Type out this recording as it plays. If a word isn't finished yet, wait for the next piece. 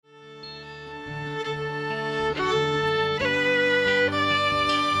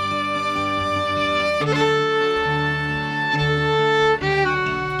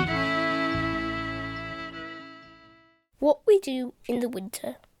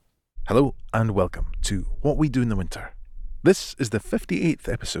winter. Hello and welcome to What We Do in the Winter. This is the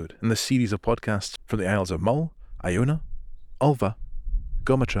 58th episode in the series of podcasts from the Isles of Mull, Iona, Ulva,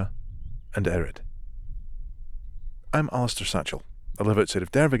 Gomatra and Erid. I'm Alistair Satchell. I live outside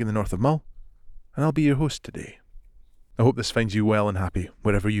of Dervig in the north of Mull, and I'll be your host today. I hope this finds you well and happy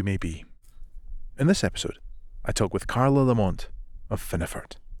wherever you may be. In this episode, I talk with Carla Lamont of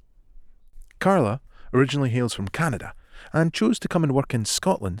Finnefort. Carla originally hails from Canada and chose to come and work in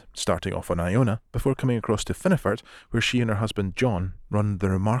Scotland, starting off on Iona, before coming across to Finnefort, where she and her husband John run the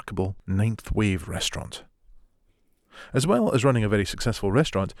remarkable Ninth Wave restaurant. As well as running a very successful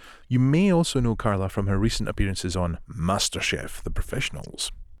restaurant, you may also know Carla from her recent appearances on MasterChef The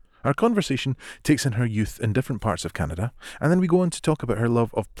Professionals. Our conversation takes in her youth in different parts of Canada, and then we go on to talk about her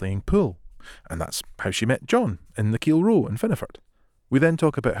love of playing pool, and that's how she met John in the Keel Row in Finnefort. We then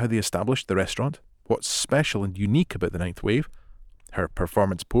talk about how they established the restaurant, what's special and unique about the Ninth Wave, her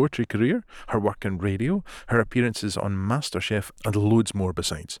performance poetry career, her work in radio, her appearances on MasterChef, and loads more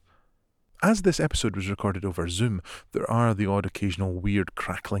besides. As this episode was recorded over Zoom, there are the odd occasional weird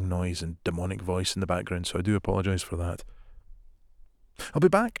crackling noise and demonic voice in the background, so I do apologise for that. I'll be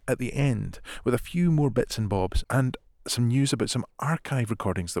back at the end with a few more bits and bobs and some news about some archive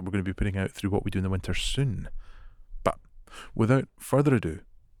recordings that we're going to be putting out through What We Do in the Winter soon. But without further ado,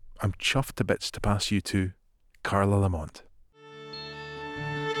 I'm chuffed to bits to pass you to Carla Lamont.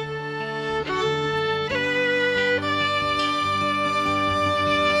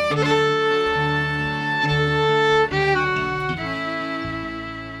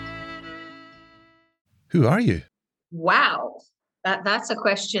 Who are you? Wow, that's a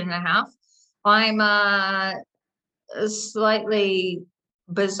question and a half. I'm a slightly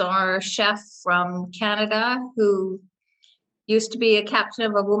bizarre chef from Canada who used to be a captain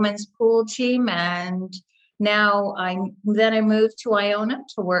of a women's pool team, and now I moved to Iona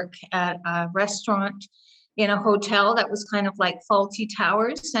to work at a restaurant in a hotel that was kind of like Fawlty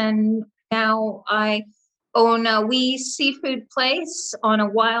Towers, and now I own a wee seafood place on a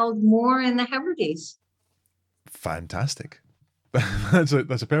wild moor in the Hebrides. Fantastic. That's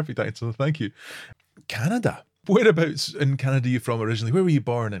a perfect answer. Thank you. Canada. Whereabouts in Canada are you from originally? Where were you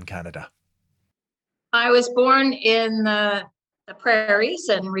born in Canada? I was born in the prairies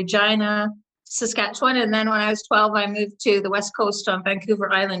in Regina, Saskatchewan. And then when I was 12, I moved to the west coast on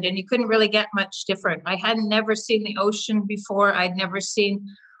Vancouver Island. And you couldn't really get much different. I had never seen the ocean before. I'd never seen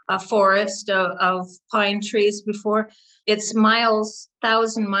a forest of pine trees before. It's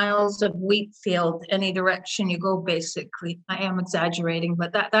 1,000 miles of wheat field, any direction you go, basically. I am exaggerating,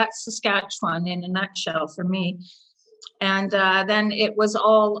 but that's Saskatchewan in a nutshell for me. And then it was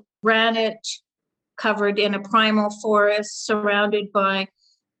all granite, covered in a primal forest, surrounded by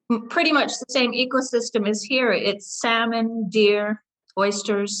pretty much the same ecosystem as here. It's salmon, deer,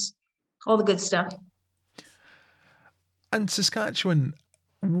 oysters, all the good stuff. And Saskatchewan,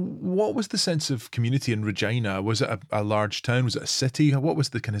 what was the sense of community in Regina? Was it a large town? Was it a city? What was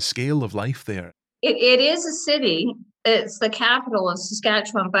the kind of scale of life there? It is a city. It's the capital of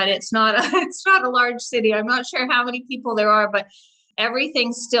Saskatchewan, but it's not a large city. I'm not sure how many people there are, but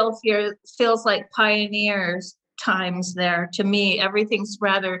everything still feels like pioneers times there. To me, everything's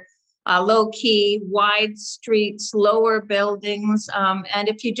rather low-key, wide streets, lower buildings. And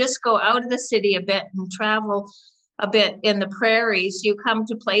if you just go out of the city a bit and travel a bit in the prairies, you come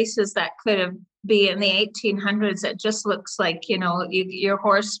to places that could have been in the 1800s. It just looks like, your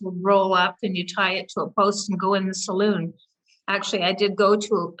horse would roll up and you tie it to a post and go in the saloon. Actually, I did go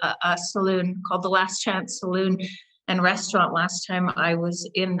to a saloon called the Last Chance Saloon and Restaurant last time I was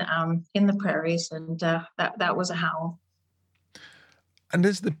in the prairies, and that was a howl. And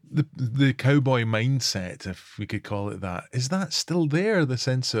is the cowboy mindset, if we could call it that, is that still there? The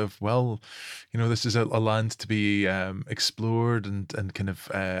sense of, this is a land to be explored and kind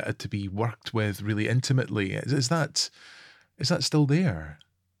of to be worked with really intimately. Is that still there?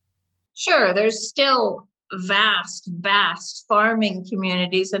 Sure, there's still vast farming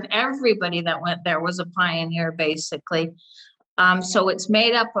communities, and everybody that went there was a pioneer, basically. So it's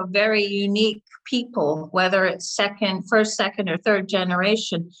made up of very unique people, whether it's first, second, or third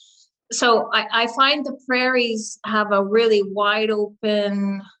generation. So I find the prairies have a really wide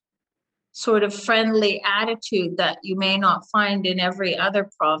open, sort of friendly attitude that you may not find in every other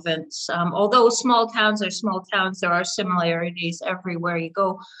province. Although small towns are small towns, there are similarities everywhere you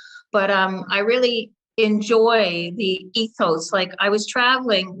go. But I really enjoy the ethos. Like, I was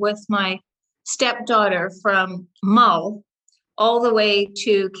traveling with my stepdaughter from Mull all the way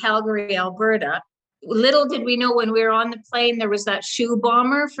to Calgary, Alberta. Little did we know when we were on the plane, there was that shoe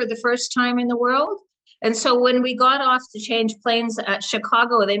bomber for the first time in the world. And so when we got off to change planes at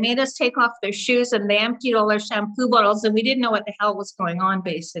Chicago, they made us take off their shoes and they emptied all our shampoo bottles and we didn't know what the hell was going on,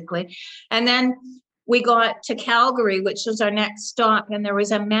 basically. And then we got to Calgary, which was our next stop, and there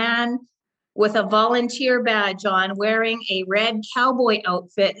was a man with a volunteer badge on wearing a red cowboy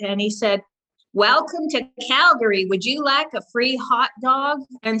outfit. And he said, "Welcome to Calgary. Would you like a free hot dog?"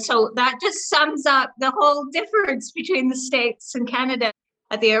 And so that just sums up the whole difference between the States and Canada.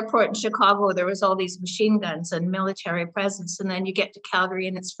 At the airport in Chicago, there was all these machine guns and military presence. And then you get to Calgary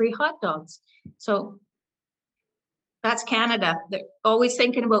and it's free hot dogs. So that's Canada. They're always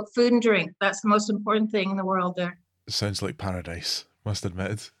thinking about food and drink. That's the most important thing in the world there. Sounds like paradise, must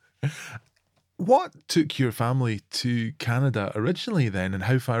admit. What took your family to Canada originally then, and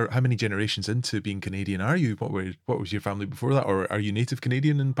how many generations into being Canadian are you? What was your family before that, or are you native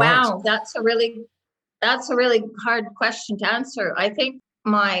Canadian in parts? Wow, that's a really hard question to answer. I think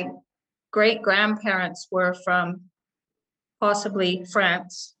my great-grandparents were from possibly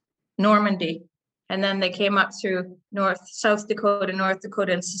France, Normandy, and then they came up through South Dakota, North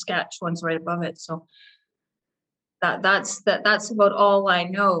Dakota, and Saskatchewan's right above it. So that's about all I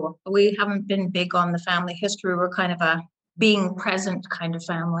know. We haven't been big on the family history. We're kind of a being present kind of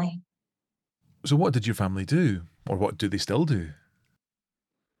family. So what did your family do, or what do they still do?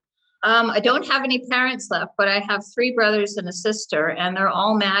 I don't have any parents left, but I have 3 brothers and a sister, and they're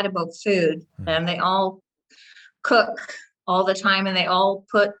all mad about food, and they all cook all the time, and they all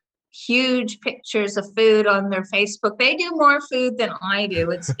put huge pictures of food on their Facebook. They do more food than I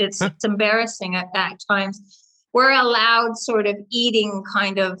do. It's embarrassing at times. We're a loud sort of eating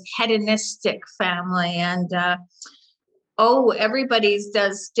kind of hedonistic family, and everybody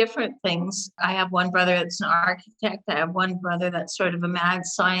does different things. I have one brother that's an architect. I have one brother that's sort of a mad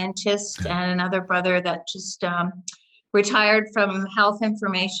scientist, and another brother that just retired from health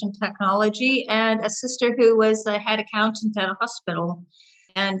information technology, and a sister who was the head accountant at a hospital.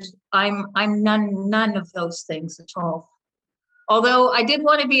 And I'm none of those things at all. Although I did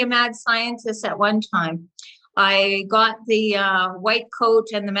want to be a mad scientist at one time. I got the white coat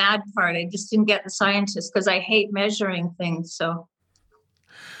and the mad part. I just didn't get the scientist because I hate measuring things. So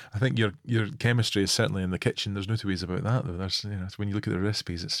I think your chemistry is certainly in the kitchen. There's no two ways about that, though. There's, when you look at the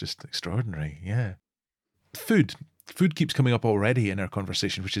recipes, it's just extraordinary. Yeah. Food keeps coming up already in our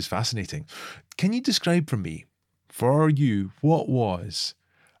conversation, which is fascinating. Can you describe for you, what was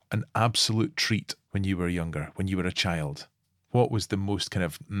an absolute treat when you were younger, when you were a child? What was the most kind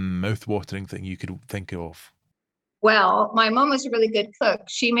of mouth-watering thing you could think of? Well, my mom was a really good cook.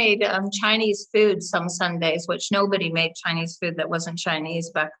 She made Chinese food some Sundays, which nobody made Chinese food that wasn't Chinese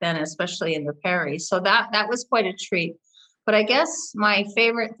back then, especially in the prairies. So that was quite a treat. But I guess my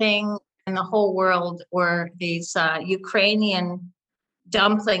favorite thing in the whole world were these Ukrainian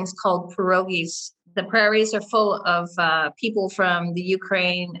dumplings called pierogies. The prairies are full of people from the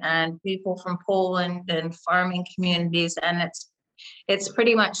Ukraine and people from Poland and farming communities. And it's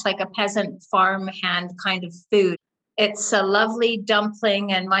pretty much like a peasant farmhand kind of food. It's a lovely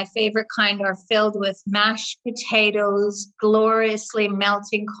dumpling, and my favorite kind are filled with mashed potatoes, gloriously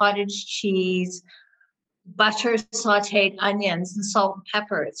melting cottage cheese, butter, sauteed onions, and salt and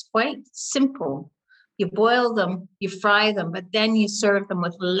pepper. It's quite simple. You boil them, you fry them, but then you serve them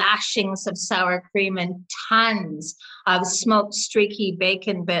with lashings of sour cream and tons of smoked streaky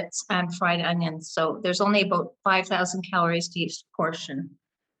bacon bits and fried onions. So there's only about 5,000 calories to each portion,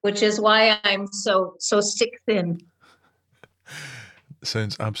 which is why I'm so stick thin. It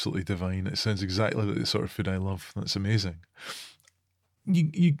sounds absolutely divine. It sounds exactly like the sort of food I love. That's amazing.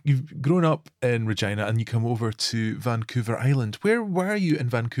 You've grown up in Regina and you come over to Vancouver Island. Where were you in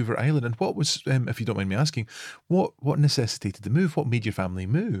Vancouver Island, and what was, if you don't mind me asking, what necessitated the move? What made your family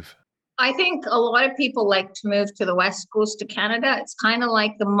move? I think a lot of people like to move to the west coast of Canada. It's kind of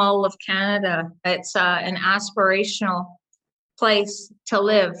like the Mull of Canada. It's an aspirational place to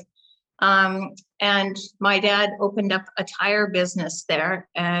live. And my dad opened up a tire business there,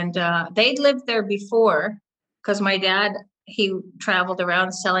 and they'd lived there before because my dad, he traveled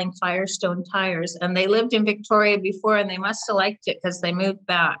around selling Firestone tires, and they lived in Victoria before, and they must have liked it because they moved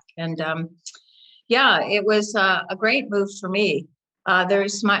back. And it was a great move for me.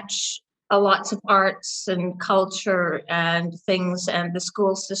 There's lots of arts and culture and things, and the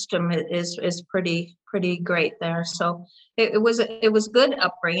school system is pretty great there. So it was good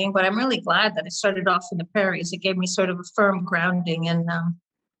upbringing, but I'm really glad that I started off in the prairies. It gave me sort of a firm grounding in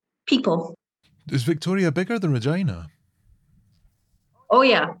people. Is Victoria bigger than Regina? Oh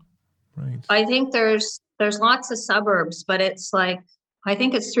yeah. Right. I think there's lots of suburbs, but it's like, I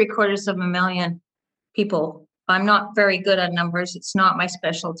think it's 750,000 people I'm not very good on numbers. It's not my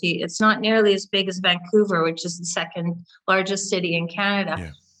specialty. It's not nearly as big as Vancouver, which is the second largest city in Canada.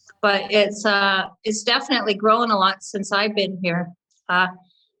 Yeah. But it's definitely grown a lot since I've been here.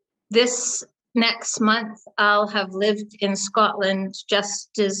 This next month, I'll have lived in Scotland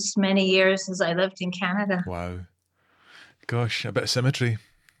just as many years as I lived in Canada. Wow. Gosh, a bit of symmetry.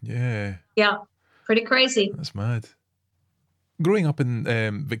 Yeah. Yeah, pretty crazy. That's mad. Growing up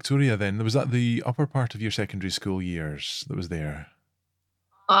in Victoria then, was that the upper part of your secondary school years that was there?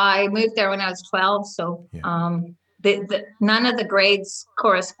 I moved there when I was 12, so none of the grades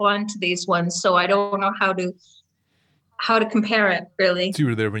correspond to these ones, so I don't know how to compare it, really. So you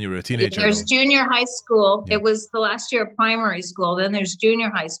were there when you were a teenager? There's junior high school. Yeah. It was the last year of primary school. Then there's junior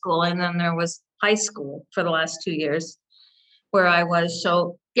high school, and then there was high school for the last 2 years where I was.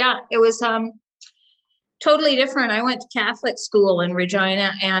 So, yeah, it was totally different. I went to Catholic school in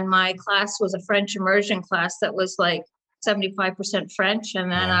Regina, and my class was a French immersion class that was like 75% French.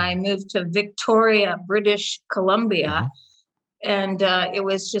 And then I moved to Victoria, British Columbia, and it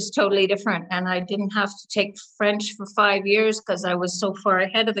was just totally different. And I didn't have to take French for 5 years because I was so far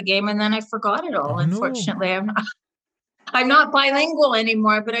ahead of the game. And then I forgot it all. Unfortunately, I'm not bilingual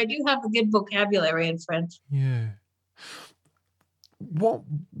anymore, but I do have a good vocabulary in French. Yeah. What,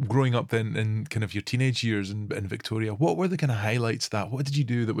 growing up then in kind of your teenage years in Victoria, what were the kind of highlights of that? What did you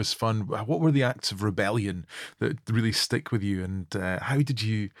do that was fun? What were the acts of rebellion that really stick with you? And how did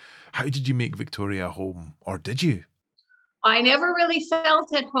you make Victoria a home, or did you? I never really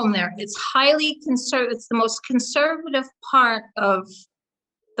felt at home there. It's highly conservative. It's the most conservative part of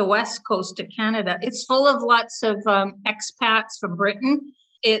the west coast of Canada. It's full of lots of expats from Britain.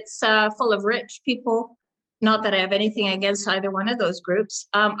 It's full of rich people. Not that I have anything against either one of those groups.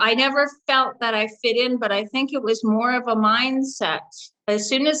 I never felt that I fit in, but I think it was more of a mindset. As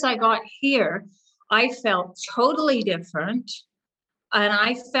soon as I got here, I felt totally different. And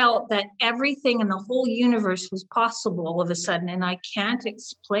I felt that everything in the whole universe was possible all of a sudden, and I can't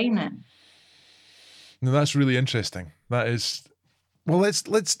explain it. No, that's really interesting. That is... Well, let's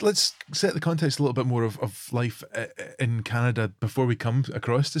set the context a little bit more of life in Canada before we come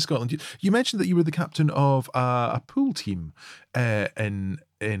across to Scotland. You mentioned that you were the captain of a pool team in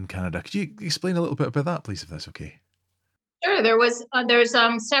Canada. Could you explain a little bit about that, please, if that's okay? Sure. There's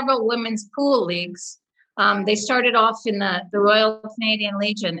several women's pool leagues. They started off in the Royal Canadian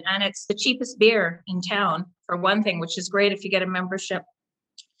Legion, and it's the cheapest beer in town, for one thing, which is great if you get a membership.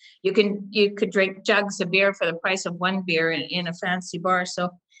 You could drink jugs of beer for the price of one beer in a fancy bar. So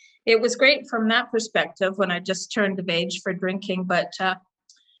it was great from that perspective when I just turned of age for drinking. But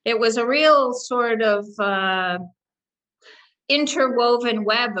it was a real sort of interwoven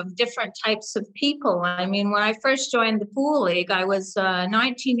web of different types of people. I mean, when I first joined the pool league, I was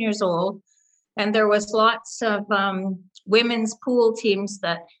 19 years old, and there was lots of women's pool teams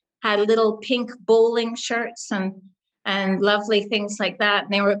that had little pink bowling shirts and lovely things like that.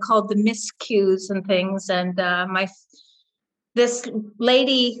 And they were called the Miss Qs and things. And this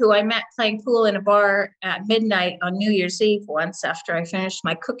lady who I met playing pool in a bar at midnight on New Year's Eve once after I finished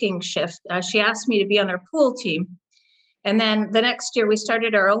my cooking shift, she asked me to be on her pool team. And then the next year we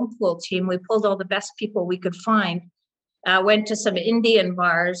started our own pool team. We pulled all the best people we could find, went to some Indian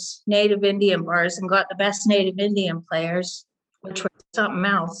bars, native Indian bars, and got the best native Indian players, which were something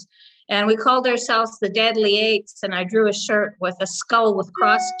else. And we called ourselves the Deadly Eights, and I drew a shirt with a skull with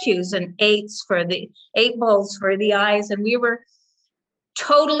cross Qs and 8 balls for the eyes. And we were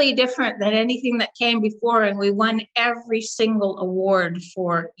totally different than anything that came before. And we won every single award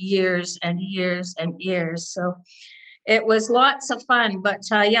for years and years and years. So it was lots of fun. But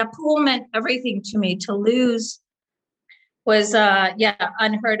pool meant everything to me. To lose was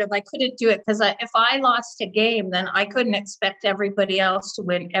unheard of. I couldn't do it because if I lost a game, then I couldn't expect everybody else to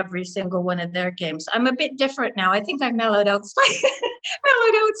win every single one of their games. I'm a bit different now. I think I've mellowed out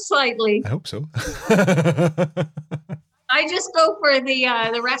slightly. I hope so. I just go for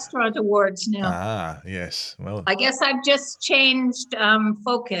the restaurant awards now. Ah, yes. Well, I guess I've just changed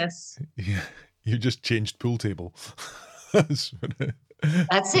focus. Yeah, you just changed pool table. That's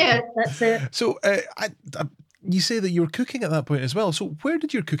it. So you say that you were cooking at that point as well. So where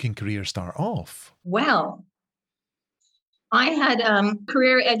did your cooking career start off? Well, I had a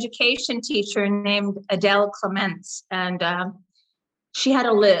career education teacher named Adele Clements, and she had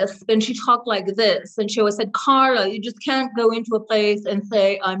a lisp, and she talked like this. And she always said, Carla, you just can't go into a place and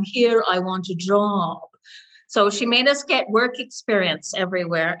say, I'm here, I want a job. So she made us get work experience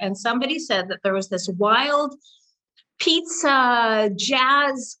everywhere. And somebody said that there was this wild pizza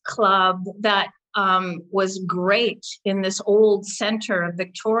jazz club that was great in this old center of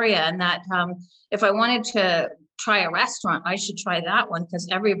Victoria, and that if I wanted to try a restaurant. I should try that one because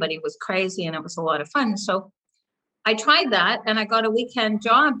everybody was crazy and it was a lot of fun. So I tried that and I got a weekend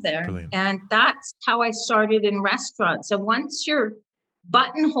job there. Brilliant. And that's how I started in restaurants. And once you're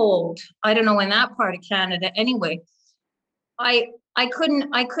buttonholed, I don't know, in that part of Canada anyway, I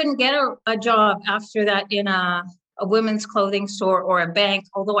couldn't get a job after that in a women's clothing store or a bank,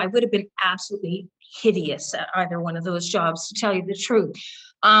 although I would have been absolutely hideous at either one of those jobs, to tell you the truth.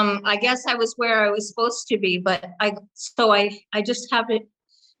 I guess I was where I was supposed to be, but I just happened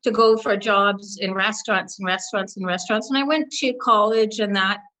to go for jobs in restaurants. And I went to college and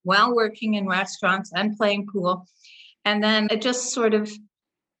that while working in restaurants and playing pool. And then it just sort of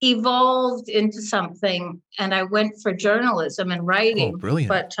evolved into something. And I went for journalism and writing. Oh, brilliant.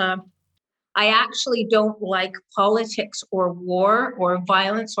 But I actually don't like politics or war or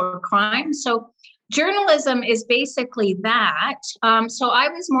violence or crime. So journalism is basically that. So I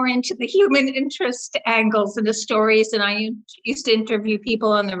was more into the human interest angles and the stories. And I used to interview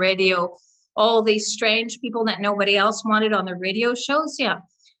people on the radio, all these strange people that nobody else wanted on the radio shows. Yeah,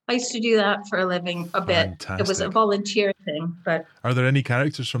 I used to do that for a living a bit. Fantastic. It was a volunteer thing. But are there any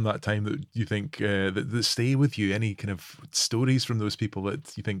characters from that time that you think that stay with you? Any kind of stories from those people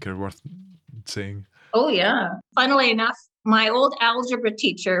that you think are worth saying? Oh, yeah. Funnily enough, my old algebra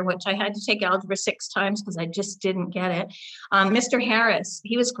teacher, which I had to take algebra 6 times because I just didn't get it, Mr. Harris,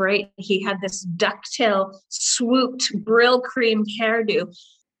 he was great. He had this ducktail, swooped Brill cream hairdo.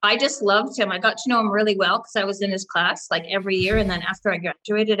 I just loved him. I got to know him really well because I was in his class like every year. And then after I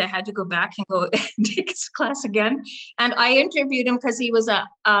graduated, I had to go back and go and take his class again. And I interviewed him because he was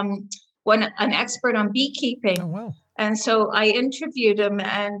an expert on beekeeping. Oh, wow. And so I interviewed him,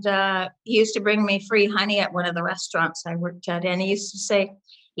 and he used to bring me free honey at one of the restaurants I worked at. And he used to say,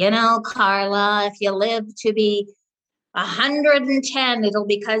 you know, Carla, if you live to be 110, it'll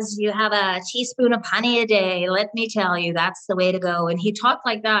be because you have a teaspoon of honey a day. Let me tell you, that's the way to go. And he talked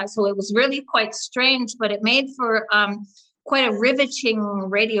like that. So it was really quite strange, but it made for quite a riveting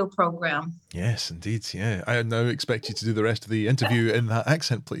radio program. Yes, indeed. Yeah. I now expect you to do the rest of the interview in that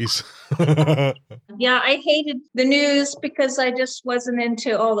accent, please. Yeah, I hated the news because I just wasn't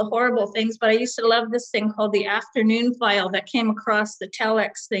into all the horrible things, but I used to love this thing called the Afternoon File that came across the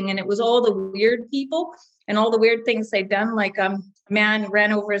telex thing, and it was all the weird people and all the weird things they'd done. Like a man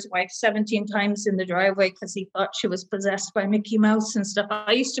ran over his wife 17 times in the driveway because he thought she was possessed by Mickey Mouse and stuff.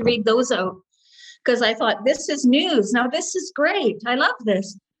 I used to read those out because I thought, this is news. Now, this is great. I love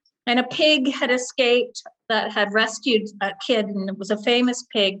this. And a pig had escaped that had rescued a kid, and it was a famous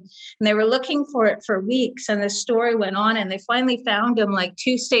pig. And they were looking for it for weeks. And the story went on, and they finally found him like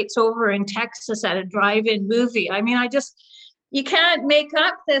 2 states over in Texas at a drive-in movie. I mean, you can't make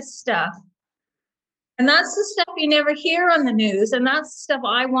up this stuff. And that's the stuff you never hear on the news. And that's the stuff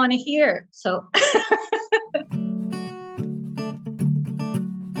I want to hear. So...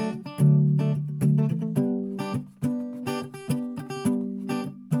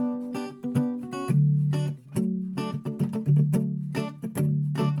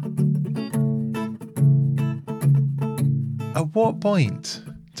 At what point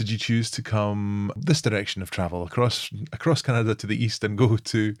did you choose to come this direction of travel across Canada to the east and go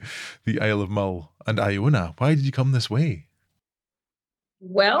to the Isle of Mull and Iona? Why did you come this way?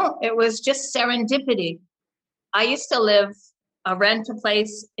 Well, it was just serendipity. I used to rent a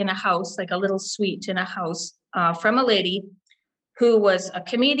place in a house, like a little suite in a house, from a lady who was a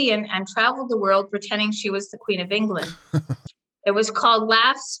comedian and traveled the world pretending she was the Queen of England. It was called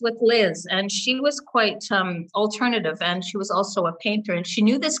Laughs with Liz, and she was quite alternative, and she was also a painter, and she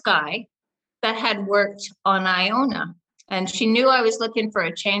knew this guy that had worked on Iona, and she knew I was looking for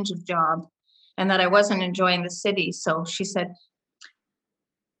a change of job and that I wasn't enjoying the city. So she said,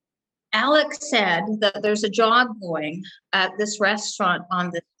 Alex said that there's a job going at this restaurant on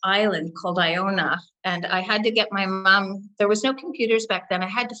this island called Iona. And I had to get my mom. There was no computers back then. I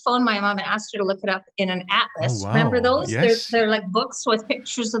had to phone my mom and ask her to look it up in an atlas. Oh, wow. Remember those? Yes. They're like books with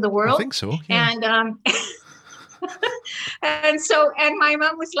pictures of the world. I think so. Yeah. And and my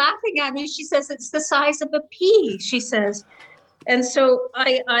mom was laughing at me. She says, it's the size of a pea, she says. And so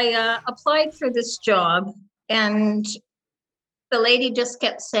I applied for this job, and the lady just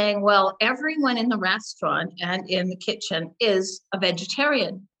kept saying, well, everyone in the restaurant and in the kitchen is a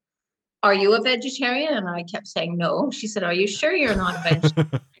vegetarian. Are you a vegetarian? And I kept saying, no. She said, are you sure you're not a vegetarian?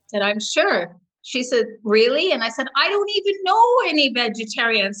 I said, I'm sure. She said, really? And I said, I don't even know any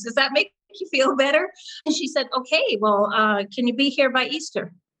vegetarians. Does that make you feel better? And she said, okay, well, can you be here by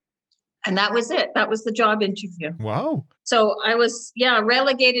Easter? And that was it. That was the job interview. Wow. So I was,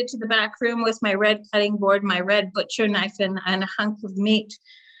 relegated to the back room with my red cutting board, my red butcher knife, and a hunk of meat.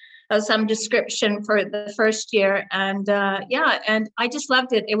 some description for the first year. And and I just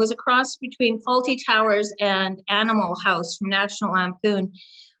loved it. It was a cross between Fawlty Towers and Animal House from National Lampoon.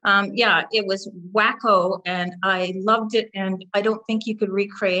 It was wacko and I loved it. And I don't think you could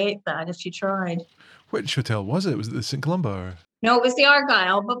recreate that if you tried. Which hotel was it? Was it the St. Columba? Or? No, it was the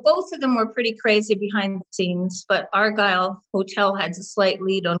Argyle, but both of them were pretty crazy behind the scenes. But Argyle Hotel had a slight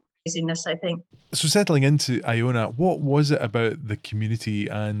lead on craziness, I think. So settling into Iona, what was it about the community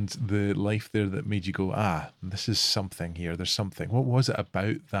and the life there that made you go, this is something here, there's something? What was it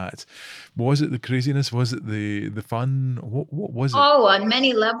about that? Was it the craziness? Was it the fun? What was it? Oh, on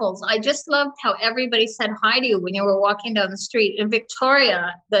many levels. I just loved how everybody said hi to you when you were walking down the street. In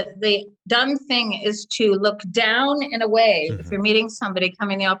Victoria, the done thing is to look down and away if you're meeting somebody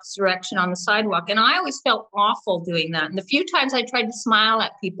coming the opposite direction on the sidewalk. And I always felt awful doing that. And the few times I tried to smile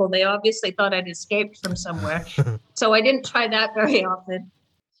at people, they obviously thought I'd escaped from somewhere. So I didn't try that very often.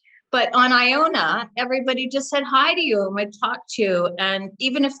 But on Iona, everybody just said hi to you and would talk to you. And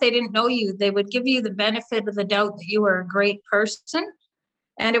even if they didn't know you, they would give you the benefit of the doubt that you were a great person.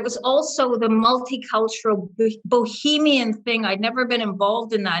 And it was also the multicultural bohemian thing. I'd never been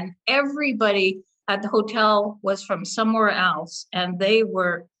involved in that. And everybody at the hotel was from somewhere else. And they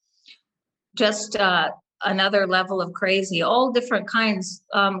were just another level of crazy, all different kinds,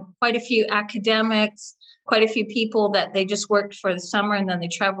 quite a few academics, quite a few people that they just worked for the summer and then they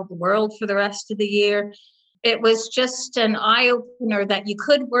traveled the world for the rest of the year. It was just an eye-opener that you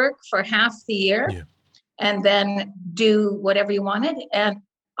could work for half the year and then do whatever you wanted. And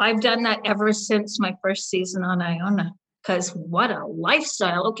I've done that ever since my first season on Iona, because what a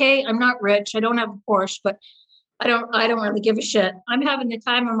lifestyle. Okay, I'm not rich. I don't have a Porsche, but I don't really give a shit. I'm having the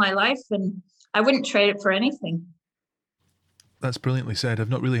time of my life and I wouldn't trade it for anything. That's brilliantly said. I've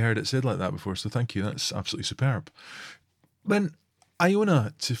not really heard it said like that before, so thank you. That's absolutely superb. Then,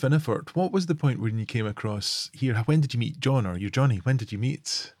 Iona to Finnefort, what was the point when you came across here? When did you meet John or Johnny? When did you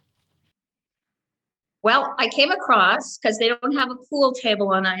meet? Well, I came across because they don't have a pool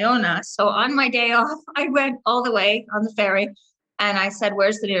table on Iona. So on my day off, I went all the way on the ferry and I said,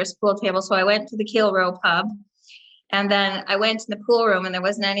 where's the nearest pool table? So I went to the Keel Row pub and then I went to the pool room and there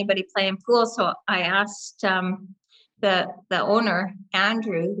wasn't anybody playing pool. So I asked the owner,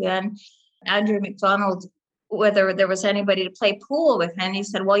 Andrew McDonald, whether there was anybody to play pool with. And he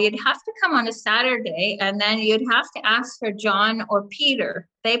said, well, you'd have to come on a Saturday and then you'd have to ask for John or Peter.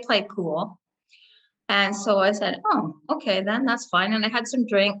 They play pool. And so I said, oh, okay, then that's fine. And I had some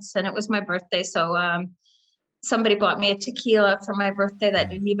drinks and it was my birthday. So somebody bought me a tequila for my birthday that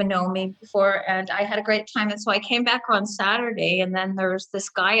didn't even know me before. And I had a great time. And so I came back on Saturday and then there was this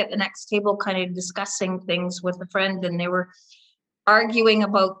guy at the next table kind of discussing things with a friend. And they were arguing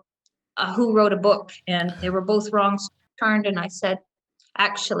about who wrote a book. And they were both wrong. So I turned and I said,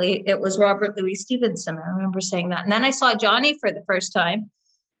 actually, it was Robert Louis Stevenson. I remember saying that. And then I saw Johnny for the first time.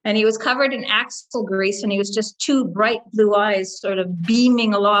 And he was covered in axle grease and he was just two bright blue eyes sort of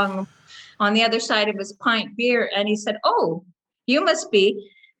beaming along on the other side of his pint beer. And he said, oh, you must be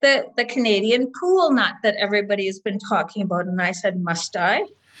the Canadian pool nut that everybody has been talking about. And I said, must I?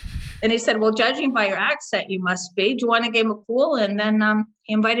 And he said, well, judging by your accent, you must be. Do you want a game of pool? And then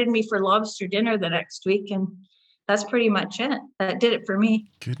he invited me for lobster dinner the next week. And that's pretty much it. That did it for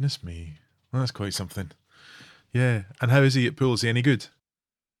me. Goodness me. Well, that's quite something. Yeah. And how is he at pool? Is he any good?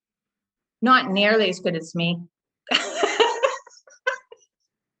 Not nearly as good as me.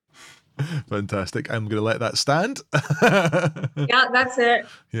 Fantastic. I'm going to let that stand. Yeah, that's it.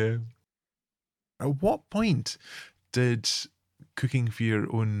 Yeah. At what point did cooking for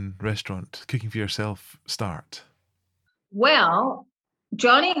your own restaurant, cooking for yourself, start? Well,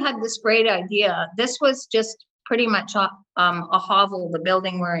 Johnny had this great idea. This was just pretty much a hovel, the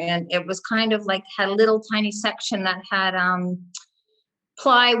building we're in. It was kind of like had a little tiny section that had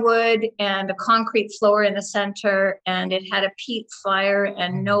plywood and a concrete floor in the center, and it had a peat fire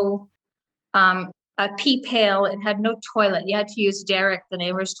and no a pea pail. It had no toilet. You had to use Derek, the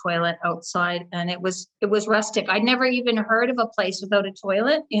neighbor's toilet, outside, and it was rustic. I'd never even heard of a place without a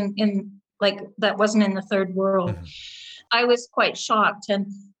toilet in like that wasn't in the third world. Mm-hmm. I was quite shocked, and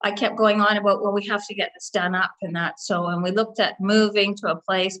I kept going on about, well, we have to get this done up and that. So, and we looked at moving to a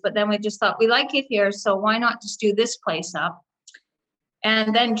place, but then we just thought we like it here, so why not just do this place up?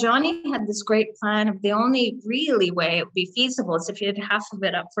 And then Johnny had this great plan of the only really way it would be feasible is if you had half of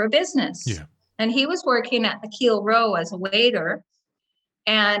it up for a business. Yeah. And he was working at the Keel Row as a waiter.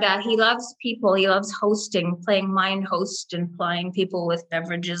 And he loves people. He loves hosting, playing mind host and plying people with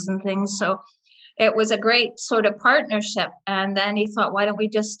beverages and things. So it was a great sort of partnership. And then he thought, why don't we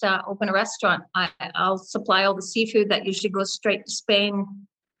just open a restaurant? I'll supply all the seafood that usually goes straight to Spain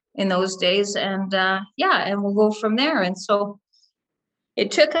in those days. And and we'll go from there. And so it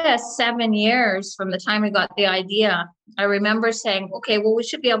took us 7 years from the time we got the idea. I remember saying, okay, well, we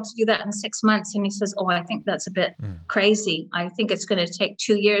should be able to do that in 6 months. And he says, oh, I think that's a bit crazy. I think it's going to take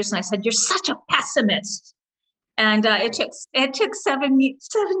 2 years. And I said, you're such a pessimist. And it took 7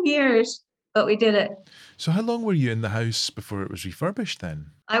 years, but we did it. So how long were you in the house before it was refurbished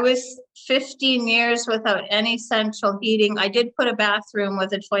then? I was 15 years without any central heating. I did put a bathroom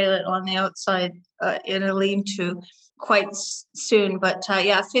with a toilet on the outside in a lean-to quite soon, but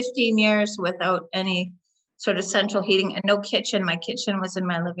 15 years without any sort of central heating and no kitchen. My kitchen was in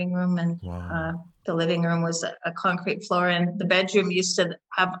my living room, and the living room was a concrete floor, and the bedroom used to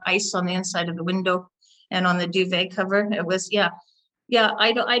have ice on the inside of the window and on the duvet cover. It was,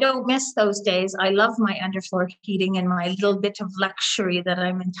 I don't miss those days. I love my underfloor heating and my little bit of luxury that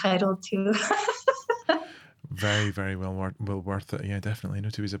I'm entitled to. Very, very well worth it. Yeah, definitely. No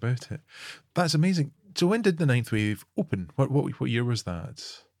two ways about it. That's amazing. So when did the Ninth Wave open? What year was that?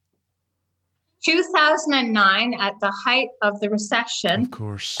 2009, at the height of the recession. Of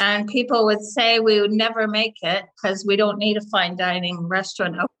course. And people would say we would never make it because we don't need a fine dining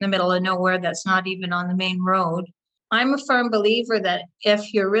restaurant out in the middle of nowhere that's not even on the main road. I'm a firm believer that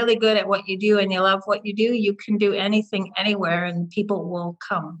if you're really good at what you do and you love what you do, you can do anything anywhere and people will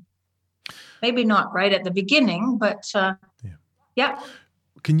come. Maybe not right at the beginning, but yeah.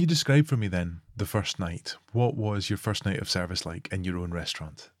 Can you describe for me then the first night? What was your first night of service like in your own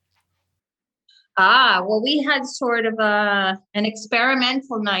restaurant? Well, we had sort of an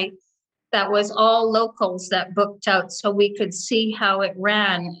experimental night that was all locals that booked out so we could see how it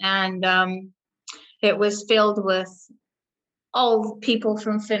ran. And it was filled with all people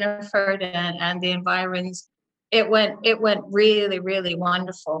from Finneford and the environs. It went really, really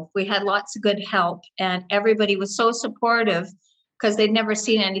wonderful. We had lots of good help, and everybody was so supportive because they'd never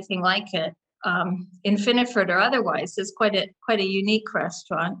seen anything like it in Finneford or otherwise. It's quite a unique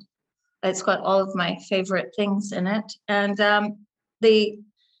restaurant. It's got all of my favorite things in it. And the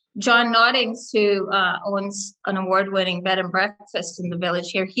John Noddings, who owns an award-winning bed and breakfast in the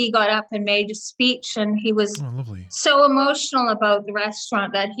village here, he got up and made a speech, and he was so emotional about the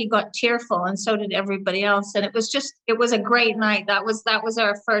restaurant that he got tearful, and so did everybody else. And it was a great night. That was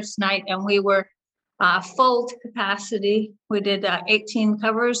our first night, and we were full to capacity. We did 18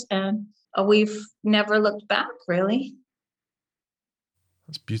 covers, and we've never looked back, really.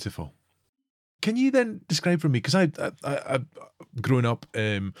 That's beautiful. Can you then describe for me, because I've grown up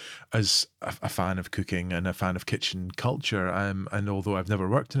as a fan of cooking and a fan of kitchen culture, and although I've never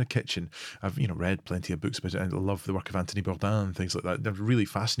worked in a kitchen, I've read plenty of books about it, and I love the work of Anthony Bourdain and things like that. I'm really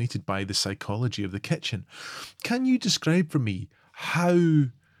fascinated by the psychology of the kitchen. Can you describe for me how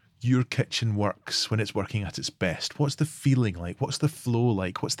your kitchen works when it's working at its best? What's the feeling like? What's the flow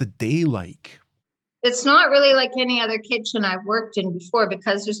like? What's the day like? It's not really like any other kitchen I've worked in before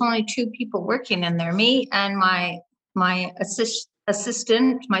because there's only 2 people working in there, me and my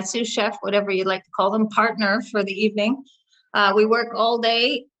assistant, my sous chef, whatever you like to call them, partner for the evening. We work all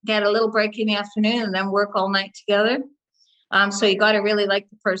day, get a little break in the afternoon, and then work all night together. So you got to really like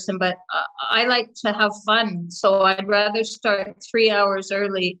the person, but I like to have fun. So I'd rather start 3 hours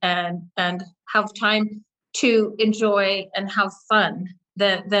early and have time to enjoy and have fun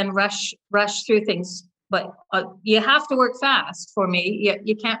than rush through things. But you have to work fast for me.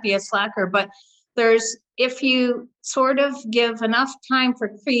 You can't be a slacker, but if you sort of give enough time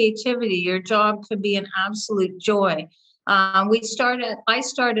for creativity, your job could be an absolute joy. I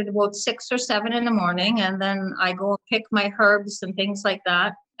started about 6 or 7 in the morning, and then I go pick my herbs and things like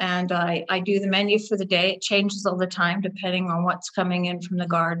that. And I do the menu for the day. It changes all the time depending on what's coming in from the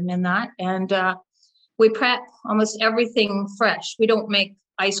garden and that. And we prep almost everything fresh. We don't make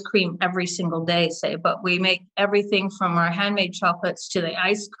ice cream every single day, but we make everything from our handmade chocolates to the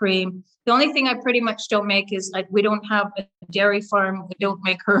ice cream. The only thing I pretty much don't make is we don't have a dairy farm. We don't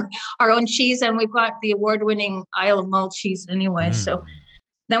make our own cheese, and we've got the award-winning Isle of Mull cheese anyway. So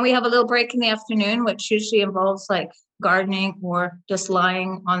then we have a little break in the afternoon, which usually involves gardening or just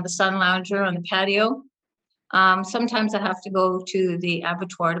lying on the sun lounger on the patio. Sometimes I have to go to the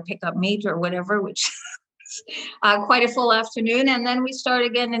abattoir to pick up meat or whatever, which is quite a full afternoon. And then we start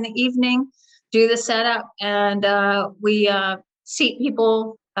again in the evening, do the setup, and we seat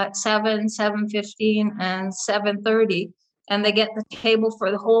people at 7, 7:15, and 7:30, and they get the table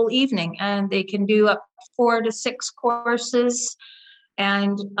for the whole evening, and they can do up 4 to 6 courses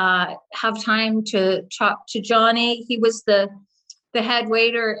and have time to talk to Johnny. He was the head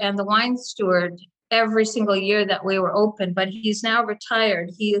waiter and the wine steward every single year that we were open, but he's now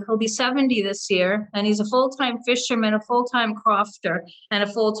retired. He'll be 70 this year, and he's a full-time fisherman, a full-time crofter, and a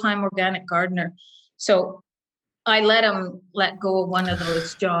full-time organic gardener. So I let him let go of one of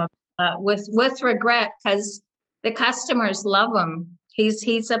those jobs with regret, because the customers love him.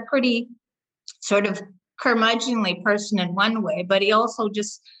 He's a pretty sort of curmudgeonly person in one way, but he also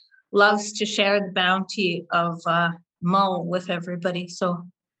just loves to share the bounty of Mull with everybody. So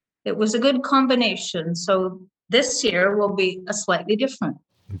it was a good combination. So this year will be a slightly different.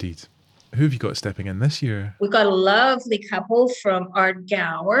 Indeed. Who have you got stepping in this year? We've got a lovely couple from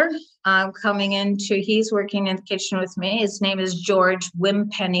Ardgour coming into, he's working in the kitchen with me. His name is George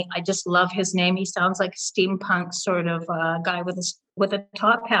Wimpenny. I just love his name. He sounds like a steampunk sort of guy with a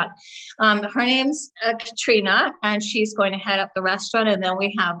top hat. Her name's Katrina, and she's going to head up the restaurant. And then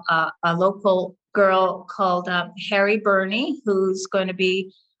we have a local girl called Harry Burney, who's going to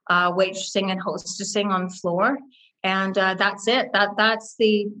be waitressing and hostessing on the floor. And that's it. That's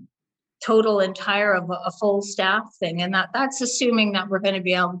the total entire of a full staff thing. And that's assuming that we're going to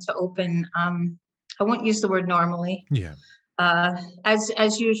be able to open, I won't use the word normally,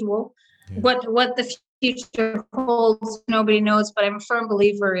 as usual. Yeah. What the future holds, nobody knows, but I'm a firm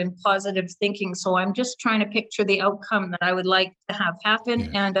believer in positive thinking. So I'm just trying to picture the outcome that I would like to have happen.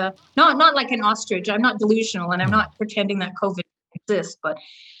 Yeah. And not like an ostrich. I'm not delusional, and I'm not pretending that COVID exists, but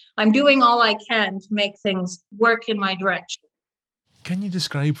I'm doing all I can to make things work in my direction. Can you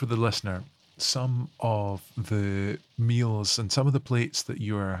describe for the listener some of the meals and some of the plates that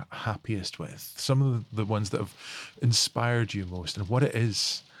you're happiest with, some of the ones that have inspired you most, and what it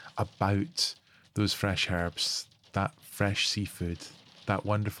is about those fresh herbs, that fresh seafood, that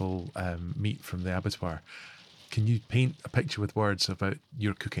wonderful meat from the abattoir? Can you paint a picture with words about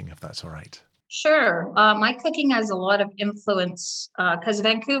your cooking, if that's all right? Sure. My cooking has a lot of influence because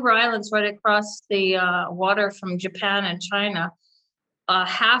Vancouver Island's right across the water from Japan and China.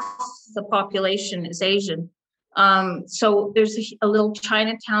 Half the population is Asian. So there's a little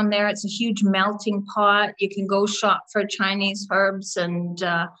Chinatown there. It's a huge melting pot. You can go shop for Chinese herbs and,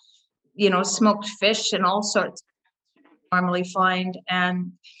 smoked fish and all sorts you normally find.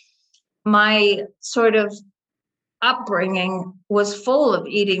 And my sort of upbringing was full of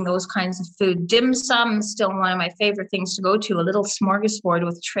eating those kinds of food. Dim sum is still one of my favorite things to go to, a little smorgasbord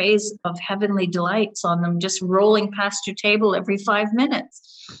with trays of heavenly delights on them, just rolling past your table every 5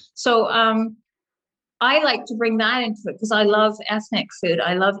 minutes. So I like to bring that into it because I love ethnic food.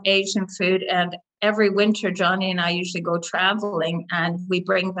 I love Asian food. And every winter, Johnny and I usually go traveling and we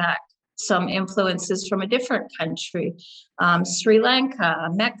bring back some influences from a different country, Sri Lanka,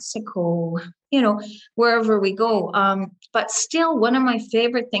 Mexico, wherever we go. But still, one of my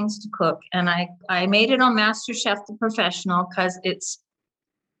favorite things to cook, and I made it on MasterChef The Professional because it's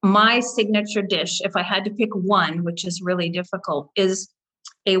my signature dish. If I had to pick one, which is really difficult, is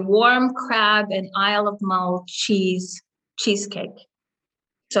a warm crab and Isle of Mull cheesecake.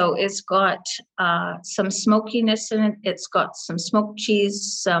 So it's got some smokiness in it. It's got some smoked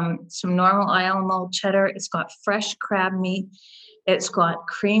cheese, some normal Isle of Mull cheddar. It's got fresh crab meat. It's got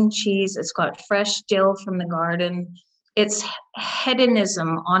cream cheese. It's got fresh dill from the garden. It's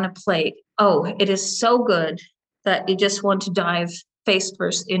hedonism on a plate. Oh, it is so good that you just want to dive face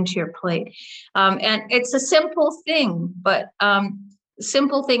first into your plate. And it's a simple thing, but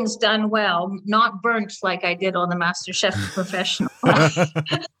simple things done well, not burnt like I did on the MasterChef Professional.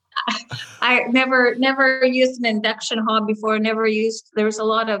 I never used an induction hob before. There was a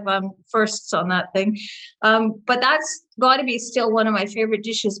lot of firsts on that thing. But that's got to be still one of my favorite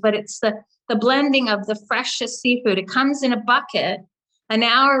dishes. But it's the blending of the freshest seafood. It comes in a bucket. An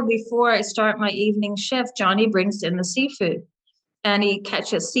hour before I start my evening shift, Johnny brings in the seafood. And he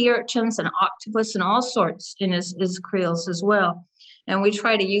catches sea urchins and octopus and all sorts in his creels as well. And we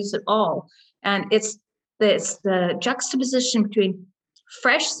try to use it all. And it's the juxtaposition between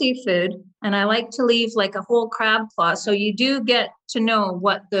fresh seafood, and I like to leave like a whole crab claw, so you do get to know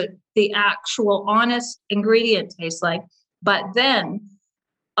what the actual honest ingredient tastes like. But then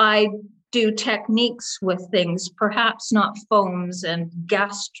I do techniques with things, perhaps not foams and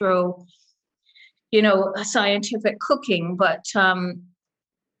gastro, scientific cooking, but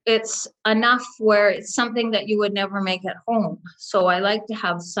it's enough where it's something that you would never make at home. So I like to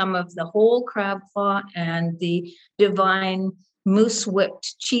have some of the whole crab claw and the divine mousse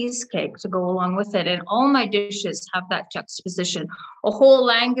whipped cheesecake to go along with it. And all my dishes have that juxtaposition. A whole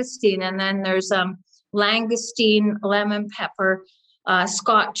langoustine, and then there's langoustine, lemon pepper,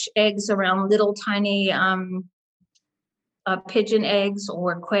 Scotch eggs around little tiny pigeon eggs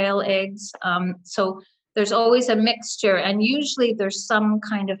or quail eggs. So there's always a mixture, and usually there's some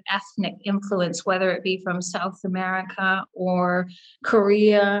kind of ethnic influence, whether it be from South America or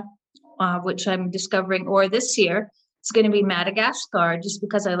Korea, which I'm discovering, or this year it's going to be Madagascar, just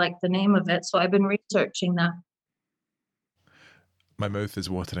because I like the name of it. So I've been researching that. My mouth is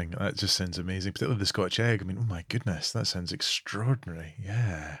watering. That just sounds amazing, particularly the Scotch egg. I mean, oh my goodness, that sounds extraordinary.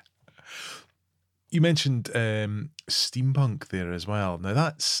 Yeah. You mentioned steampunk there as well. Now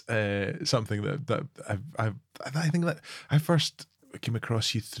that's something that I think that I first came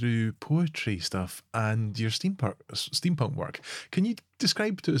across you through poetry stuff and your steampunk work. Can you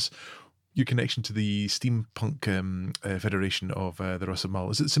describe to us your connection to the Steampunk Federation of the Ross of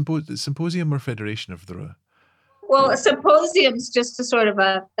Mull? Is it symposium or federation of the? Well, a symposium's just a sort of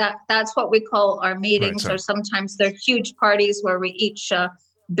that's what we call our meetings, Right, or sometimes they're huge parties where we each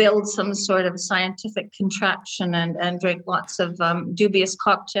build some sort of scientific contraption and drink lots of dubious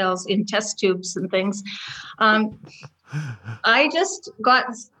cocktails in test tubes and things. I just got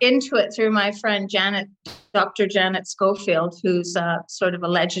into it through my friend Dr. Janet Schofield, who's sort of a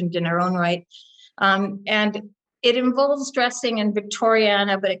legend in her own right. And it involves dressing in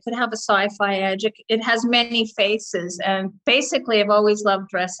Victoriana, but it could have a sci-fi edge. It has many faces, and basically I've always loved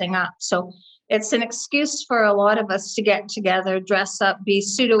dressing up. So it's an excuse for a lot of us to get together, dress up, be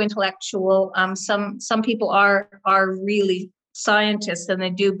pseudo-intellectual. Some people are really scientists, and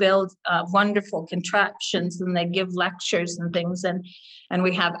they do build wonderful contraptions, and they give lectures and things, and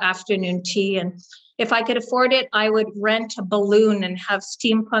we have afternoon tea. And if I could afford it, I would rent a balloon and have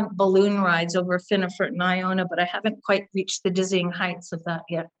steampunk balloon rides over Finnefort and Iona, but I haven't quite reached the dizzying heights of that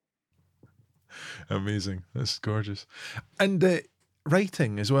yet. Amazing. That's gorgeous. And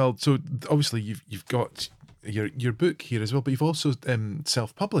writing as well. So obviously you've got your book here as well, but you've also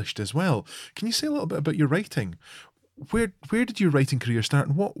self-published as well. Can you say a little bit about your writing? Where did your writing career start,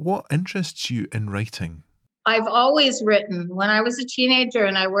 and what interests you in writing? I've always written. When I was a teenager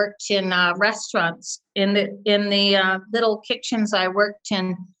and I worked in restaurants, in the little kitchens I worked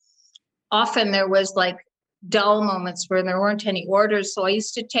in, often there was like dull moments where there weren't any orders. So I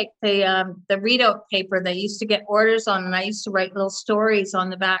used to take the readout paper they used to get orders on, and I used to write little stories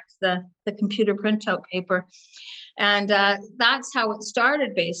on the back, the computer printout paper. And that's how it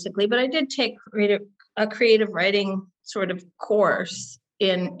started, basically. But I did take a creative writing sort of course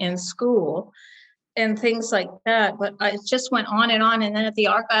in school and things like that. But I just went on. And then at the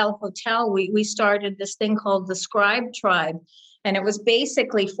Argyle Hotel, we started this thing called the Scribe Tribe. And it was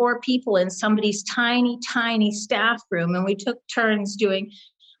basically 4 people in somebody's tiny, tiny staff room. And we took turns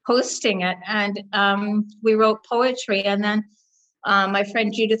hosting it. And we wrote poetry. And then my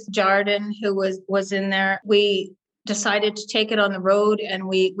friend Judith Jardin, who was in there, we decided to take it on the road, and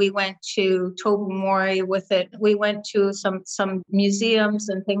we went to Tobermory with it. We went to some museums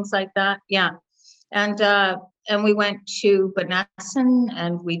and things like that. Yeah. And we went to Bonasson,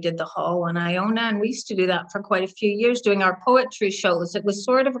 and we did the Hall in Iona, and we used to do that for quite a few years, doing our poetry shows. It was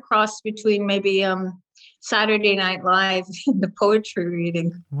sort of a cross between maybe Saturday Night Live and the poetry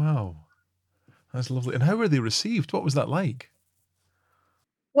reading. Wow, that's lovely. And how were they received? What was that like?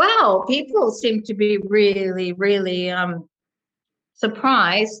 Well, people seem to be really, really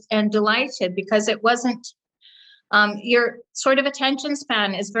surprised and delighted, because it wasn't. Your sort of attention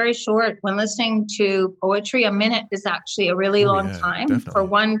span is very short when listening to poetry. A minute is actually a really long time, definitely, for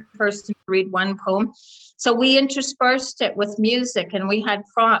one person to read one poem. So we interspersed it with music, and we had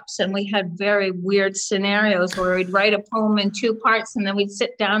props, and we had very weird scenarios where we'd write a poem in 2 parts, and then we'd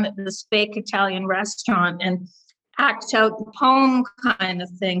sit down at this fake Italian restaurant and act out the poem, kind of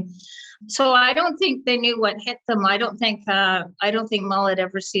thing. So I don't think they knew what hit them. I don't think Mull had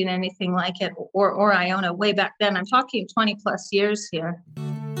ever seen anything like it, or Iona way back then. I'm talking 20 plus years here.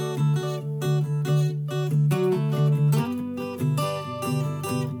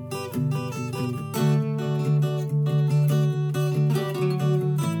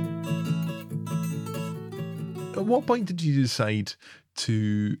 At what point did you decide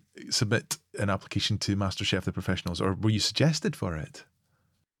to submit an application to MasterChef The Professionals, or were you suggested for it?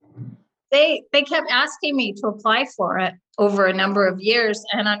 They kept asking me to apply for it over a number of years.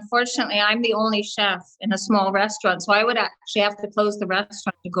 And unfortunately, I'm the only chef in a small restaurant. So I would actually have to close the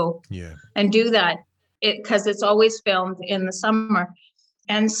restaurant to go and do that, because it's always filmed in the summer.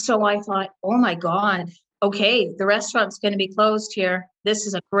 And so I thought, oh my God, okay, the restaurant's going to be closed here. This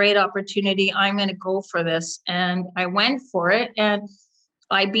is a great opportunity. I'm going to go for this. And I went for it, and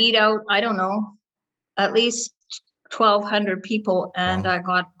I beat out, I don't know, at least 1,200 people, and I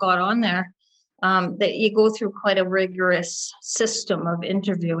got on there. That you go through quite a rigorous system of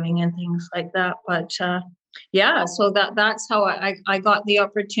interviewing and things like that. But Yeah, so that's how I got the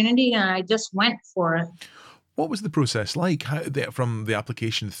opportunity, and I just went for it. What was the process like? From the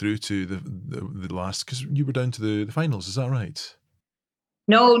application through to the last? Because you were down to the finals, is that right?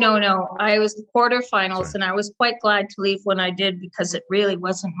 No, no, no. I was the quarterfinals, Sorry. and I was quite glad to leave when I did because it really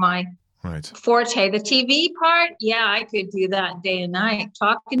wasn't my Right. forte. The TV part, yeah, I could do that day and night.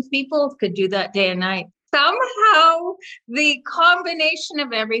 Talking to people, could do that day and night. Somehow the combination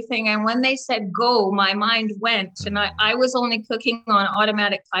of everything, and when they said go, my mind went, and I was only cooking on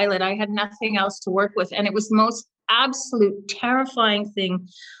automatic pilot. I had nothing else to work with, and it was the most absolute terrifying thing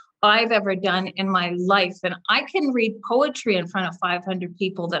I've ever done in my life. And I can read poetry in front of 500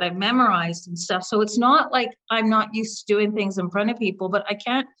 people that I've memorized and stuff. So it's not like I'm not used to doing things in front of people, but I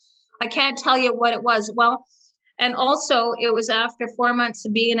can't tell you what it was. Well, and also it was after 4 months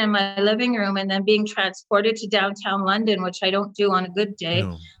of being in my living room and then being transported to downtown London, which I don't do on a good day.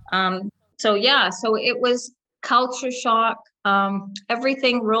 No. So it was culture shock.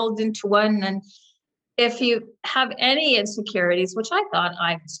 Everything rolled into one. And if you have any insecurities, which I thought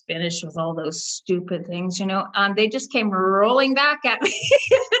I was finished with all those stupid things, they just came rolling back at me.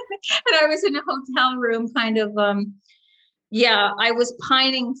 And I was in a hotel room kind of, I was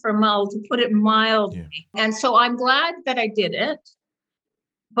pining for Mull, to put it mildly. Yeah. And so I'm glad that I did it,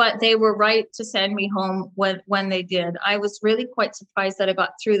 but they were right to send me home when they did. I was really quite surprised that I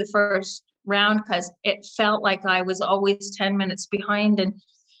got through the first round because it felt like I was always 10 minutes behind. And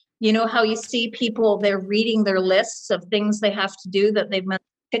you know how you see people, they're reading their lists of things they have to do that they've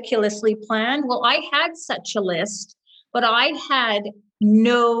meticulously planned. Well, I had such a list, but I had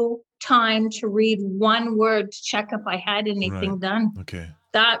no time to read one word to check if I had anything done. Okay.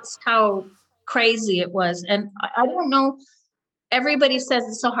 That's how crazy it was. And I don't know, everybody says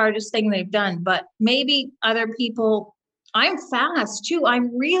it's the hardest thing they've done, but maybe other people, I'm fast too.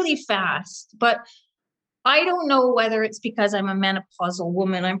 I'm really fast, but I don't know whether it's because I'm a menopausal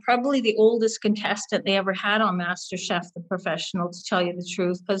woman. I'm probably the oldest contestant they ever had on MasterChef, the professional, to tell you the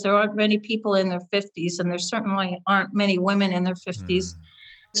truth, because there aren't many people in their 50s, and there certainly aren't many women in their 50s.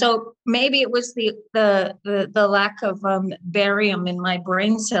 So maybe it was the lack of barium in my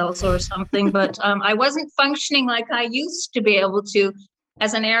brain cells or something, but I wasn't functioning like I used to be able to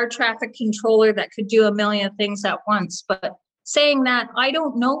as an air traffic controller that could do a million things at once. But saying that, I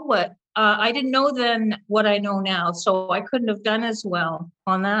don't know I didn't know then what I know now, so I couldn't have done as well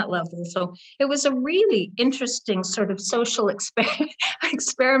on that level. So it was a really interesting sort of social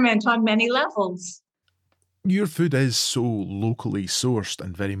experiment on many levels. Your food is so locally sourced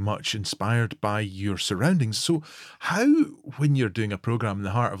and very much inspired by your surroundings. So how, when you're doing a programme in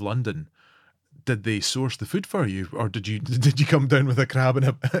the heart of London, did they source the food for you, or did you come down with a crab in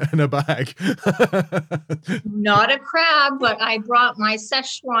a bag? Not a crab, but I brought my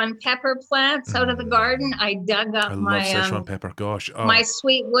Szechuan pepper plants out of the garden. I dug up my Szechuan pepper. Gosh, my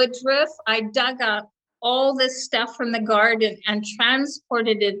sweet woodruff. I dug up all this stuff from the garden and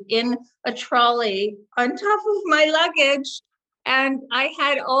transported it in a trolley on top of my luggage. And I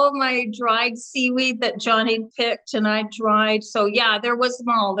had all my dried seaweed that Johnny picked and I dried. So yeah, there was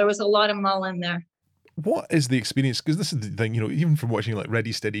mull. There was a lot of mull in there. What is the experience? Because this is the thing, even from watching like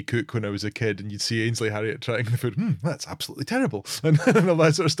Ready Steady Cook when I was a kid, and you'd see Ainsley Harriott trying the food, that's absolutely terrible, and all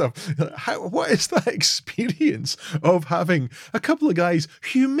that sort of stuff. What is that experience of having a couple of guys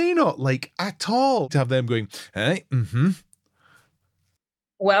who you may not like at all, to have them going, hey,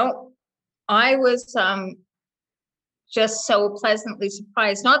 Well, I was just so pleasantly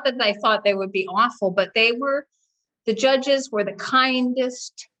surprised. Not that I thought they would be awful, but the judges were the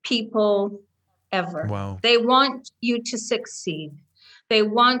kindest people ever. Wow. They want you to succeed. They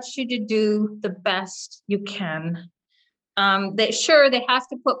want you to do the best you can. They have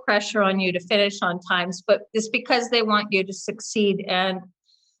to put pressure on you to finish on times, but it's because they want you to succeed. And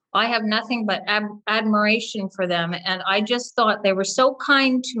I have nothing but admiration for them. And I just thought they were so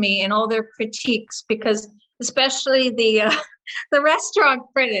kind to me in all their critiques, because especially the restaurant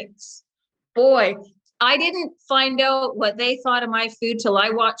critics, boy, I didn't find out what they thought of my food till I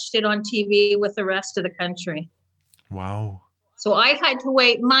watched it on TV with the rest of the country. Wow. So I had to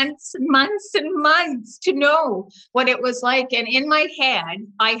wait months and months and months to know what it was like. And in my head,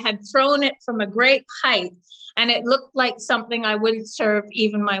 I had thrown it from a great height, and it looked like something I wouldn't serve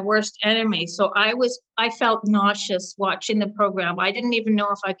even my worst enemy. So I felt nauseous watching the program. I didn't even know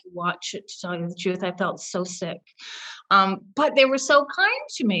if I could watch it, to tell you the truth. I felt so sick. But they were so kind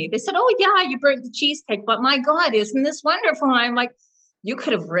to me. They said, oh yeah, you burnt the cheesecake, but my God, isn't this wonderful? And I'm like, you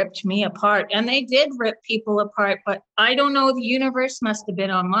could have ripped me apart. And they did rip people apart, but I don't know, the universe must have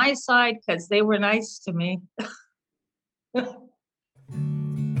been on my side because they were nice to me.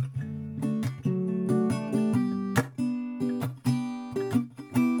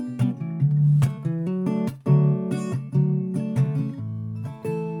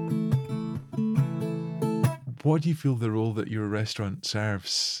 What do you feel the role that your restaurant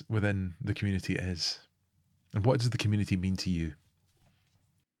serves within the community is? And what does the community mean to you?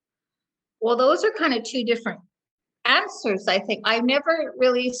 Well, those are kind of two different answers, I think. I never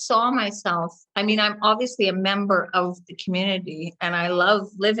really saw myself. I mean, I'm obviously a member of the community and I love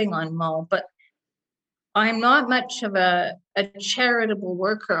living on Mull, but I'm not much of a charitable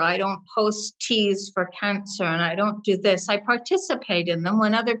worker. I don't host teas for cancer and I don't do this. I participate in them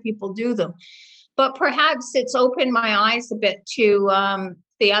when other people do them. But perhaps it's opened my eyes a bit to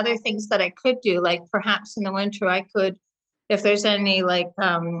the other things that I could do. Like perhaps in the winter, I could, if there's any like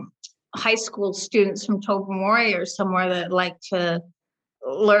high school students from Tobermory or somewhere that like to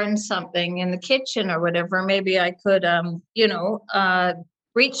learn something in the kitchen or whatever, maybe I could,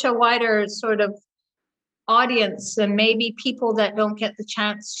 reach a wider sort of audience and maybe people that don't get the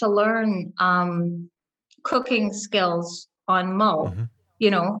chance to learn cooking skills on Mull,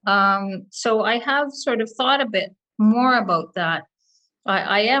 so I have sort of thought a bit more about that.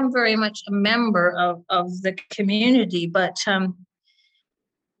 I am very much a member of the community, but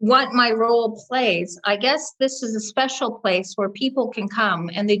what my role plays, I guess this is a special place where people can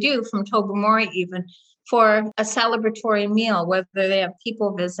come, and they do from Tobermory even, for a celebratory meal, whether they have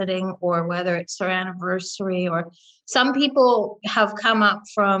people visiting or whether it's their anniversary. Or some people have come up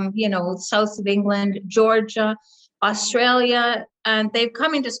from, south of England, Georgia, Australia, and they've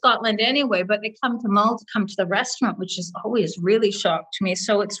come into Scotland anyway, but they come to Mull to come to the restaurant, which is always really shocked me.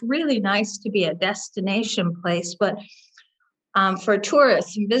 So it's really nice to be a destination place, but for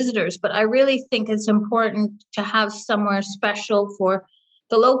tourists and visitors. But I really think it's important to have somewhere special for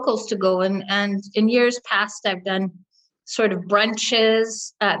the locals to go. And in years past, I've done sort of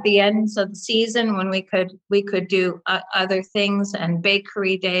brunches at the ends of the season when we could do other things, and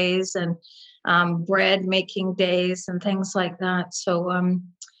bakery days and bread making days and things like that. So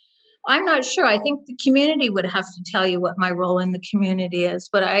I'm not sure. I think the community would have to tell you what my role in the community is,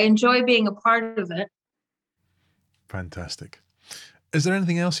 but I enjoy being a part of it. Fantastic. Is there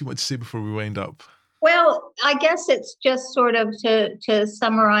anything else you want to say before we wind up? Well, I guess it's just sort of to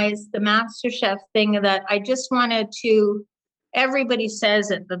summarize the MasterChef thing, that I just wanted to, everybody says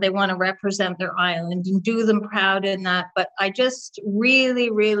it, that they want to represent their island and do them proud in that. But I just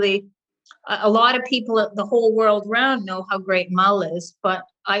really, really, a lot of people at the whole world round know how great Mull is. But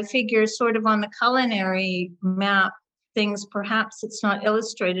I figure sort of on the culinary map, things, perhaps it's not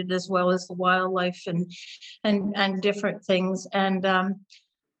illustrated as well as the wildlife and different things. And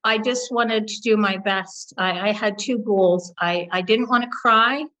I just wanted to do my best. I had two goals. I didn't want to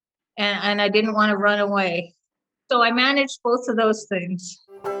cry and I didn't want to run away. So I managed both of those things.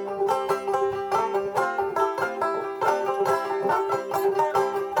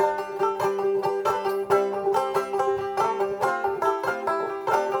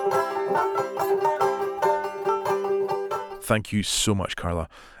 Thank you so much, Carla.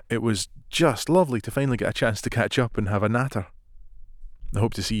 It was just lovely to finally get a chance to catch up and have a natter. I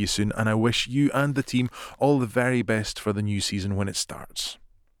hope to see you soon, and I wish you and the team all the very best for the new season when it starts.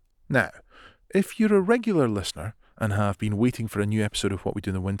 Now, if you're a regular listener and have been waiting for a new episode of What We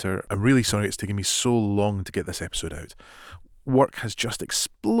Do in the Winter, I'm really sorry it's taken me so long to get this episode out. Work has just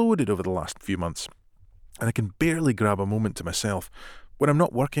exploded over the last few months, and I can barely grab a moment to myself. When I'm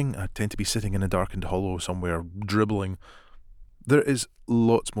not working, I tend to be sitting in a darkened hollow somewhere, dribbling. There is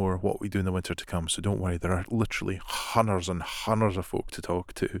lots more What We Do in the Winter to come, so don't worry, there are literally hundreds and hundreds of folk to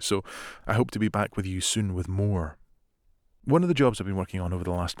talk to, so I hope to be back with you soon with more. One of the jobs I've been working on over the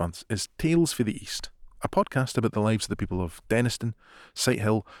last months is Tales for the East, a podcast about the lives of the people of Dennistoun,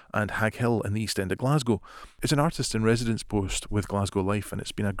 Sighthill and Haghill in the East End of Glasgow. It's an artist-in-residence post with Glasgow Life, and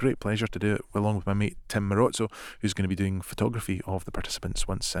it's been a great pleasure to do it along with my mate Tim Marozzo, who's going to be doing photography of the participants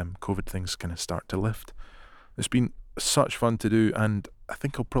once COVID things kind of start to lift. It's been such fun to do, and I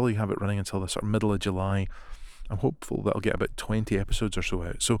think I'll probably have it running until the sort of middle of July. I'm hopeful that I'll get about 20 episodes or so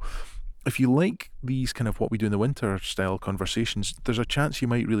out. So if you like these kind of What We Do in the Winter style conversations, there's a chance you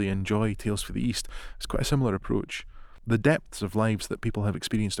might really enjoy Tales for the East. It's quite a similar approach. The depths of lives that people have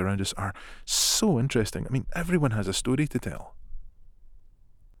experienced around us are so interesting. I mean, everyone has a story to tell.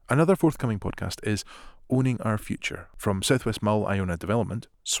 Another forthcoming podcast is Owning Our Future from Southwest Mull Iona Development,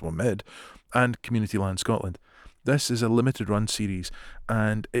 SWAMID, and Community Land Scotland. This is a limited run series,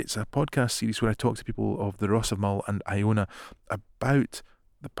 and it's a podcast series where I talk to people of the Ross of Mull and Iona about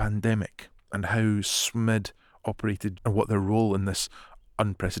the pandemic and how SWMID operated and what their role in this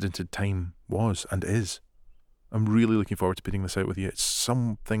unprecedented time was and is. I'm really looking forward to putting this out with you. It's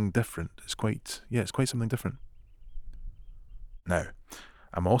something different. It's quite something different. Now,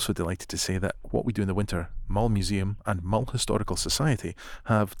 I'm also delighted to say that What We Do in the Winter, Mull Museum and Mull Historical Society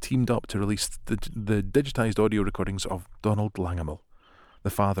have teamed up to release the digitised audio recordings of Donald Langhamel, the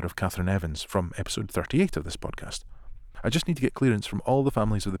father of Catherine Evans, from episode 38 of this podcast. I just need to get clearance from all the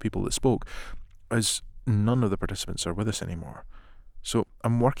families of the people that spoke, as none of the participants are with us anymore. So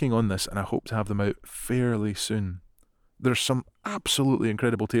I'm working on this and I hope to have them out fairly soon. There's some absolutely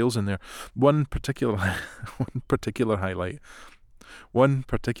incredible tales in there. One particular highlight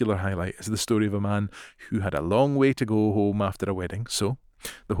is the story of a man who had a long way to go home after a wedding, so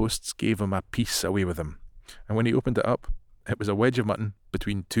the hosts gave him a piece away with him. And when he opened it up, it was a wedge of mutton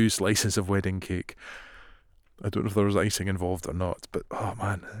between 2 slices of wedding cake. I don't know if there was icing involved or not, but oh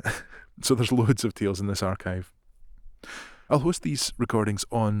man. So there's loads of tales in this archive. I'll host these recordings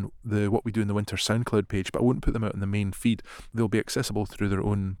on the What We Do in the Winter SoundCloud page, but I won't put them out in the main feed. They'll be accessible through their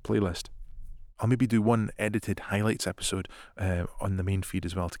own playlist. I'll maybe do one edited highlights episode on the main feed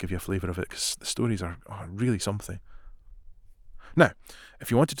as well to give you a flavour of it, because the stories are really something. Now, if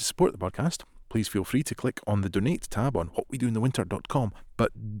you wanted to support the podcast, please feel free to click on the donate tab on whatwedointhewinter.com,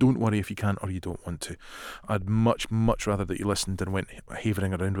 but don't worry if you can't or you don't want to. I'd much, much rather that you listened and went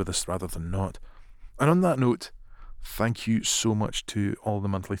havering around with us rather than not. And on that note, thank you so much to all the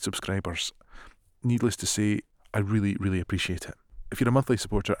monthly subscribers. Needless to say, I really, really appreciate it. If you're a monthly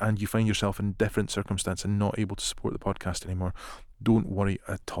supporter and you find yourself in different circumstance and not able to support the podcast anymore, don't worry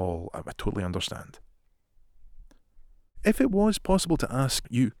at all. I totally understand. If it was possible to ask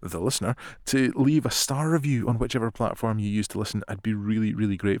you, the listener, to leave a star review on whichever platform you use to listen, I'd be really,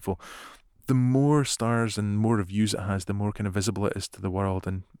 really grateful. The more stars and more reviews it has, the more kind of visible it is to the world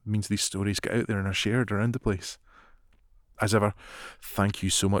and means these stories get out there and are shared around the place. As ever, thank you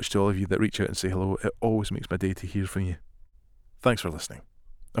so much to all of you that reach out and say hello. It always makes my day to hear from you. Thanks for listening.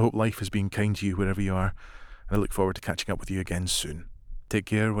 I hope life has been kind to you wherever you are, and I look forward to catching up with you again soon. Take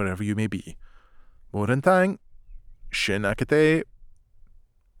care wherever you may be. Moran tang. Shinakate.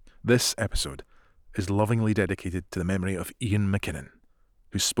 This episode is lovingly dedicated to the memory of Ian McKinnon,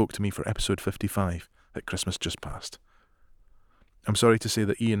 who spoke to me for episode 55 at Christmas just past. I'm sorry to say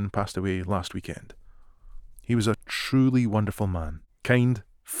that Ian passed away last weekend. He was a truly wonderful man, kind,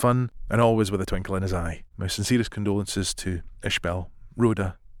 fun, and always with a twinkle in his eye. My sincerest condolences to Ishbel,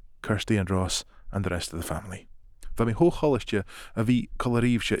 Rhoda, Kirsty and Ross, and the rest of the family. Va mi hoogholistje a vi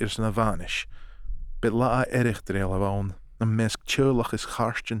colorivsje is na vanish. Bet la erich drel avon, a mesk churlach is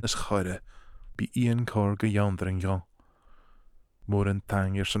harstjen is chore, be Ian Cor ge yonder en jan. Moren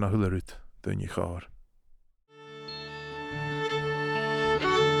tang er na hullerut, dun je gaar.